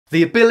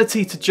The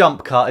ability to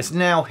jump cut is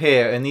now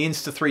here in the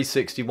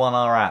Insta360 ONE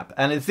R app,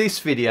 and in this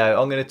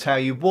video I'm going to tell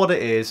you what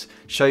it is,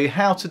 show you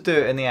how to do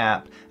it in the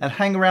app, and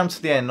hang around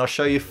to the end and I'll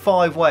show you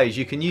 5 ways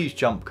you can use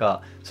jump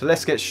cut. So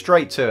let's get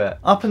straight to it.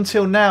 Up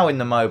until now in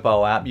the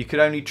mobile app you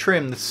could only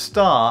trim the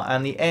start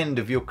and the end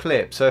of your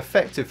clip, so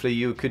effectively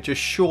you could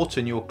just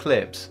shorten your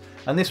clips.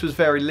 And this was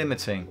very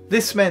limiting.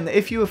 This meant that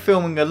if you were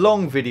filming a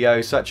long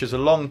video such as a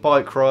long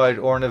bike ride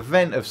or an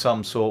event of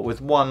some sort with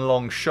one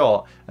long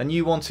shot and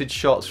you wanted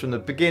shots from the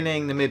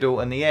beginning, the middle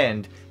and the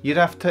end, you'd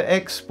have to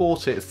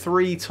export it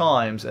 3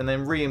 times and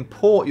then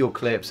re-import your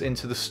clips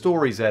into the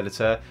stories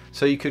editor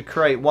so you could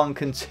create one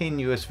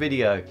continuous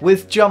video.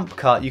 With jump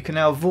cut you can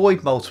now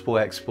avoid multiple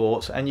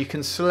exports and you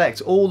can select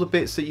all the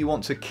bits that you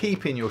want to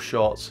keep in your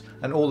shots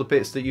and all the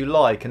bits that you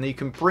like, and then you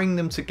can bring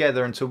them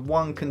together into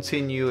one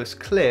continuous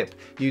clip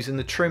using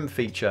the trim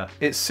feature.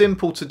 It's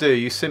simple to do.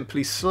 You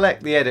simply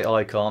select the edit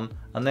icon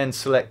and then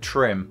select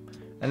trim,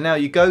 and now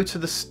you go to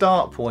the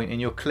start point in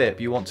your clip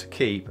you want to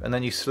keep and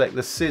then you select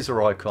the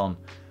scissor icon,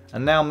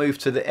 and now move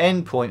to the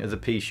end point of the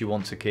piece you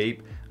want to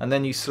keep and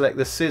then you select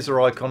the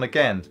scissor icon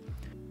again.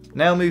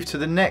 Now move to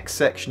the next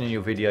section in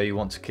your video you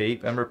want to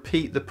keep and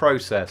repeat the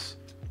process.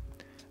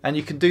 And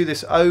you can do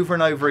this over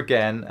and over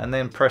again and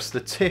then press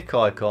the tick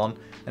icon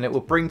and it will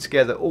bring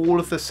together all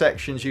of the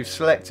sections you've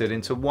selected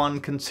into one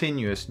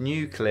continuous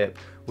new clip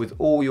with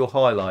all your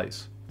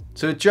highlights.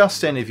 To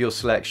adjust any of your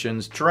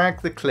selections,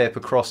 drag the clip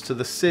across to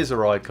the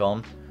scissor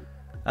icon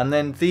and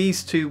then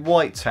these 2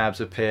 white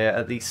tabs appear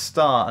at the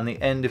start and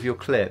the end of your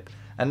clip,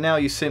 and now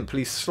you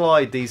simply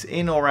slide these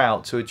in or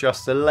out to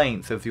adjust the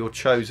length of your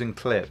chosen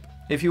clip.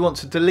 If you want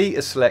to delete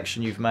a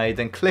selection you've made,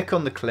 then click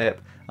on the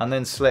clip and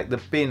then select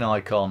the bin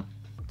icon.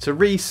 To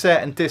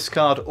reset and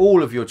discard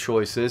all of your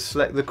choices,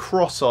 select the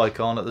cross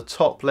icon at the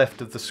top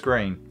left of the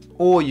screen.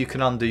 Or you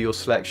can undo your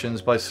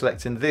selections by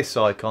selecting this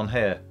icon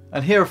here.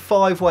 And here are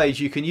 5 ways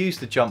you can use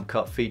the jump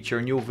cut feature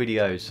in your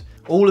videos.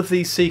 All of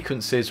these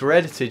sequences were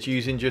edited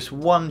using just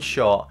one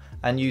shot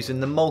and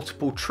using the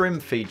multiple trim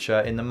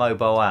feature in the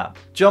mobile app.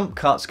 Jump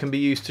cuts can be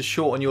used to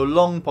shorten your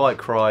long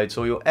bike rides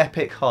or your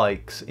epic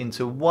hikes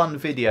into one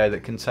video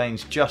that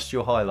contains just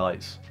your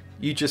highlights.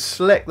 You just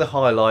select the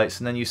highlights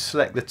and then you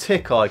select the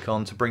tick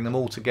icon to bring them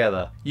all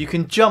together. You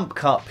can jump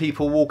cut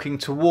people walking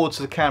towards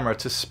the camera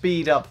to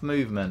speed up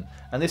movement,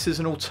 and this is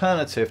an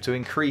alternative to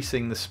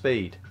increasing the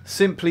speed.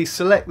 Simply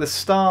select the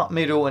start,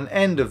 middle and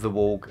end of the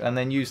walk and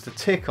then use the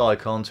tick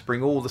icon to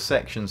bring all the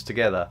sections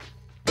together.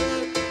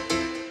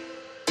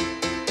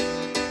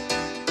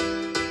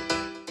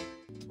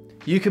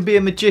 You can be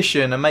a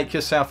magician and make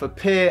yourself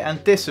appear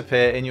and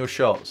disappear in your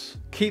shots.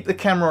 Keep the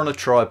camera on a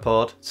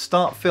tripod,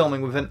 start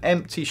filming with an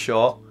empty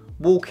shot,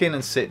 walk in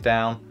and sit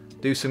down,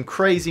 do some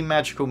crazy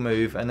magical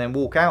move and then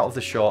walk out of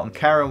the shot and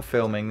carry on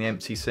filming the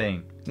empty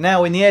scene.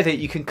 Now in the edit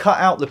you can cut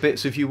out the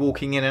bits of you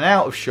walking in and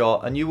out of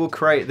shot and you will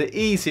create the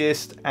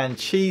easiest and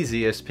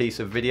cheesiest piece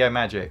of video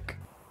magic.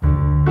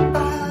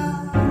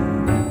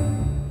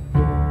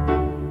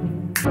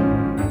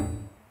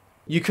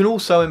 You can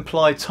also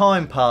imply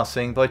time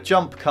passing by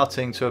jump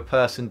cutting to a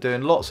person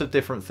doing lots of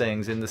different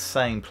things in the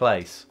same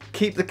place.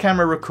 Keep the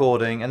camera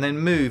recording and then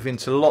move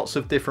into lots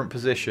of different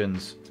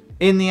positions.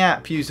 In the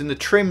app, using the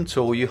trim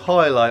tool, you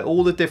highlight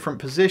all the different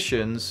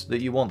positions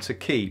that you want to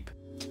keep.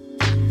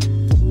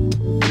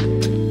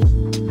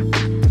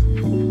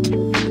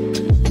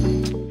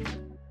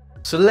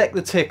 Select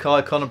the tick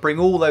icon and bring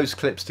all those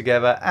clips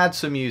together, add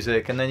some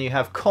music and then you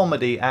have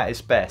comedy at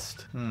its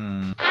best.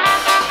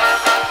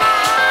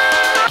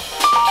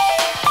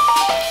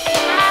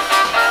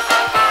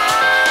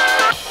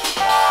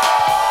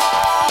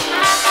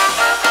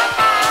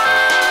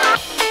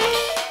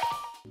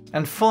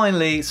 And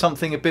finally,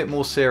 something a bit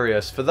more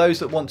serious. For those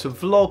that want to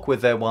vlog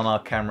with their ONE R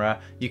camera,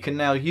 you can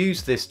now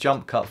use this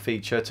jump cut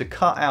feature to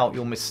cut out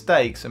your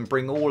mistakes and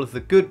bring all of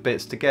the good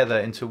bits together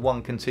into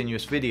one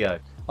continuous video.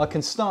 I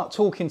can start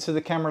talking to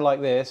the camera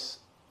like this,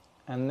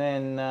 and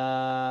then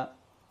I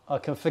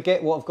can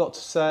forget what I've got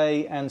to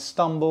say and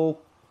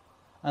stumble,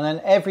 and then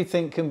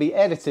everything can be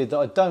edited that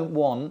I don't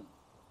want,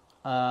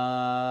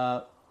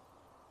 and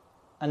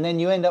then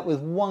you end up with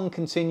one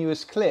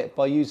continuous clip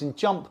by using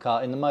jump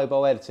cut in the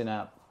mobile editing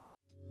app.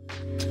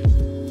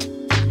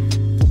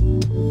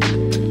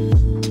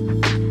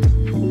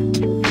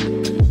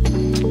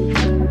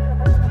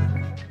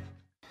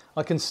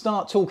 I can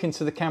start talking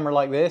to the camera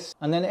like this,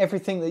 and then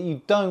everything that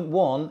you don't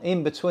want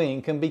in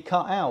between can be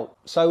cut out.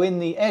 So in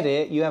the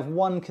edit you have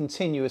one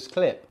continuous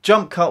clip.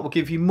 Jump cut will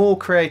give you more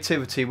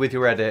creativity with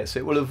your edits,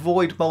 it will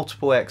avoid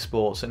multiple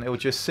exports and it will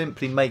just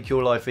simply make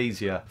your life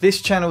easier.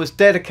 This channel is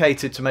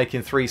dedicated to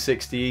making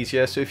 360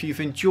 easier, so if you've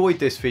enjoyed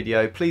this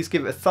video please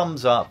give it a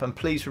thumbs up and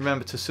please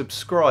remember to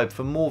subscribe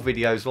for more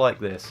videos like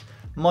this.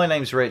 My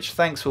name's Rich,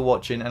 thanks for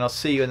watching and I'll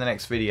see you in the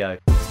next video.